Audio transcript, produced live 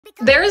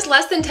There is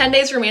less than 10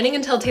 days remaining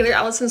until Taylor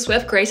Allison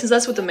Swift graces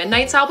us with the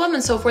Midnights album,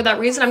 and so for that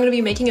reason, I'm going to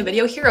be making a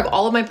video here of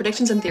all of my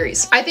predictions and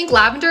theories. I think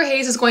Lavender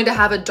Haze is going to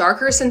have a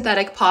darker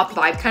synthetic pop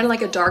vibe, kind of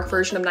like a dark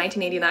version of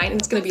 1989, and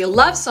it's going to be a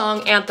love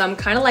song anthem,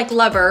 kind of like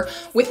Lover,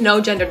 with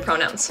no gendered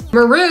pronouns.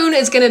 Maroon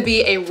is going to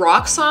be a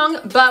rock song,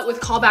 but with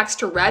callbacks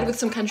to Red with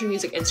some country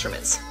music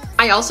instruments.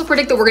 I also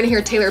predict that we're going to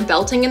hear Taylor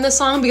belting in this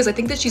song because I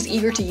think that she's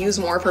eager to use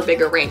more of her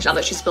bigger range now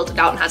that she's built it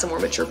out and has a more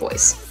mature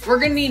voice. We're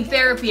going to need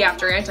therapy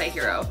after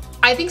Antihero.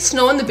 I think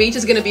Snow on the Beach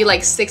is gonna be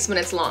like 6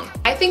 minutes long.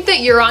 I think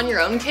that You're On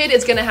Your Own Kid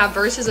is gonna have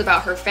verses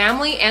about her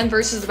family and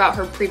verses about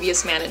her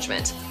previous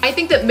management. I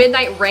think that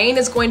Midnight Rain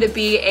is going to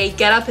be a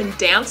get up and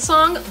dance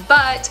song,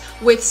 but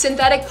with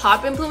synthetic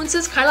pop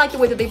influences, kind of like the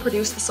way that they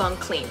produced the song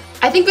Clean.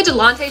 I think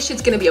Vigilante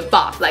Shit's gonna be a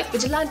bop, like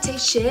Vigilante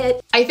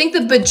Shit. I think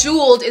that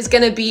Bejeweled is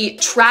gonna be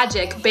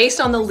tragic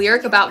based on the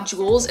lyric about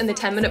Jules in the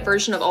 10-minute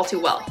version of All Too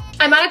Well.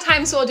 I'm out of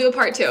time, so I'll do a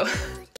part 2.